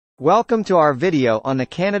Welcome to our video on the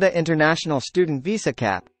Canada International Student Visa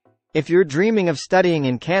Cap. If you're dreaming of studying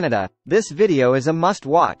in Canada, this video is a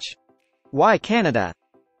must-watch. Why Canada?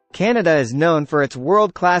 Canada is known for its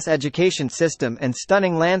world-class education system and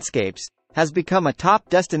stunning landscapes, has become a top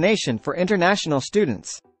destination for international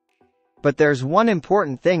students. But there's one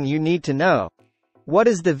important thing you need to know. What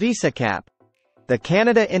is the visa cap? The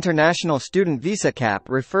Canada International Student Visa Cap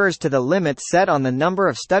refers to the limit set on the number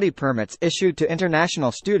of study permits issued to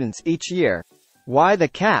international students each year. Why the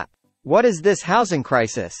cap? What is this housing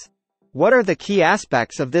crisis? What are the key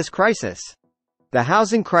aspects of this crisis? The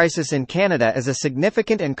housing crisis in Canada is a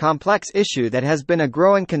significant and complex issue that has been a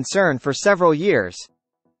growing concern for several years.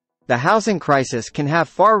 The housing crisis can have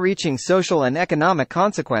far-reaching social and economic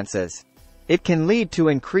consequences. It can lead to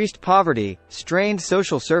increased poverty, strained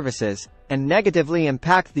social services, and negatively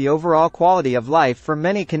impact the overall quality of life for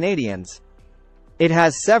many Canadians. It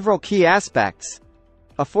has several key aspects.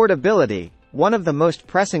 Affordability. One of the most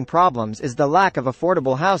pressing problems is the lack of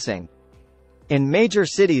affordable housing. In major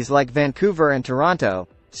cities like Vancouver and Toronto,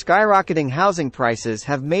 skyrocketing housing prices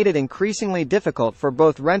have made it increasingly difficult for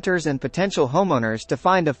both renters and potential homeowners to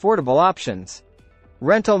find affordable options.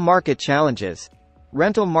 Rental market challenges.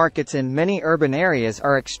 Rental markets in many urban areas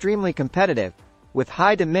are extremely competitive, with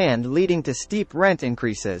high demand leading to steep rent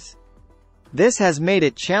increases. This has made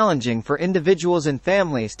it challenging for individuals and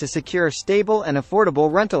families to secure stable and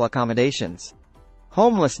affordable rental accommodations.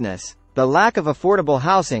 Homelessness. The lack of affordable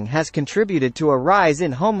housing has contributed to a rise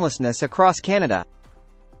in homelessness across Canada.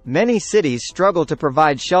 Many cities struggle to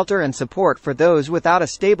provide shelter and support for those without a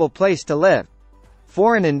stable place to live.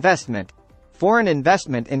 Foreign investment. Foreign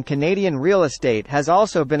investment in Canadian real estate has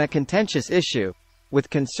also been a contentious issue, with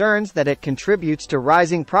concerns that it contributes to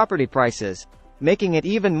rising property prices, making it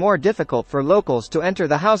even more difficult for locals to enter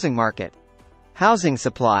the housing market. Housing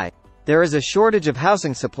supply. There is a shortage of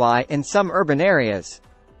housing supply in some urban areas.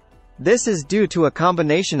 This is due to a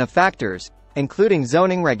combination of factors, including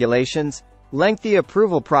zoning regulations, lengthy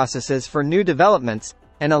approval processes for new developments,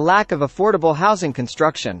 and a lack of affordable housing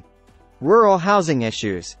construction. Rural housing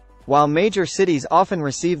issues. While major cities often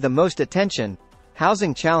receive the most attention,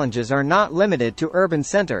 housing challenges are not limited to urban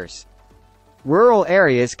centers. Rural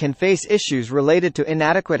areas can face issues related to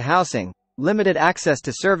inadequate housing, limited access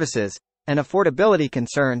to services, and affordability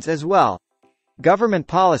concerns as well. Government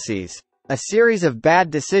policies. A series of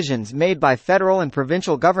bad decisions made by federal and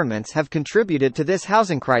provincial governments have contributed to this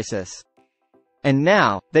housing crisis. And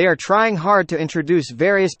now, they are trying hard to introduce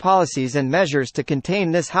various policies and measures to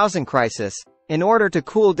contain this housing crisis, in order to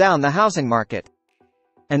cool down the housing market.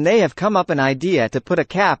 And they have come up an idea to put a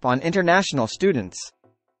cap on international students.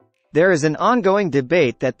 There is an ongoing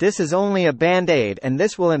debate that this is only a band-aid and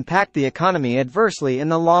this will impact the economy adversely in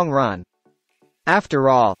the long run. After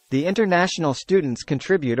all, the international students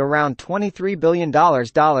contribute around $23 billion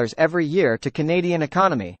every year to Canadian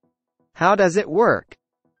economy. How does it work?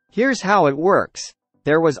 Here's how it works.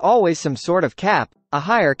 There was always some sort of cap, a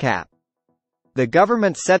higher cap. The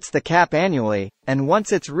government sets the cap annually, and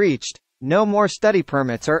once it's reached, no more study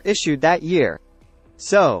permits are issued that year.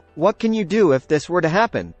 So, what can you do if this were to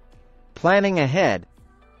happen? Planning ahead.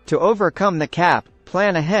 To overcome the cap,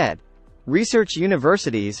 plan ahead. Research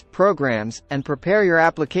universities, programs, and prepare your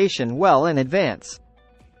application well in advance.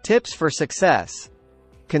 Tips for success.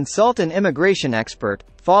 Consult an immigration expert,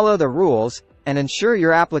 follow the rules, and ensure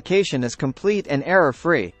your application is complete and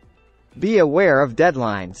error-free. Be aware of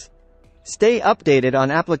deadlines. Stay updated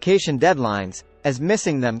on application deadlines, as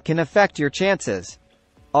missing them can affect your chances.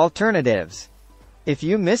 Alternatives. If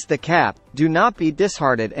you miss the cap, do not be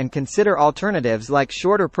disheartened and consider alternatives like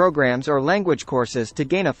shorter programs or language courses to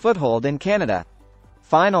gain a foothold in Canada.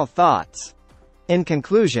 Final thoughts. In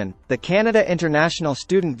conclusion, the Canada International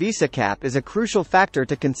Student Visa Cap is a crucial factor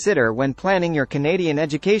to consider when planning your Canadian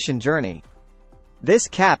education journey. This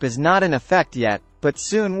cap is not in effect yet, but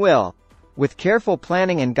soon will. With careful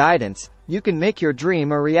planning and guidance, you can make your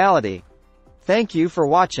dream a reality. Thank you for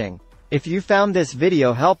watching. If you found this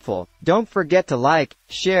video helpful, don't forget to like,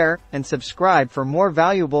 share, and subscribe for more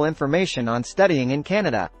valuable information on studying in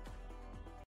Canada.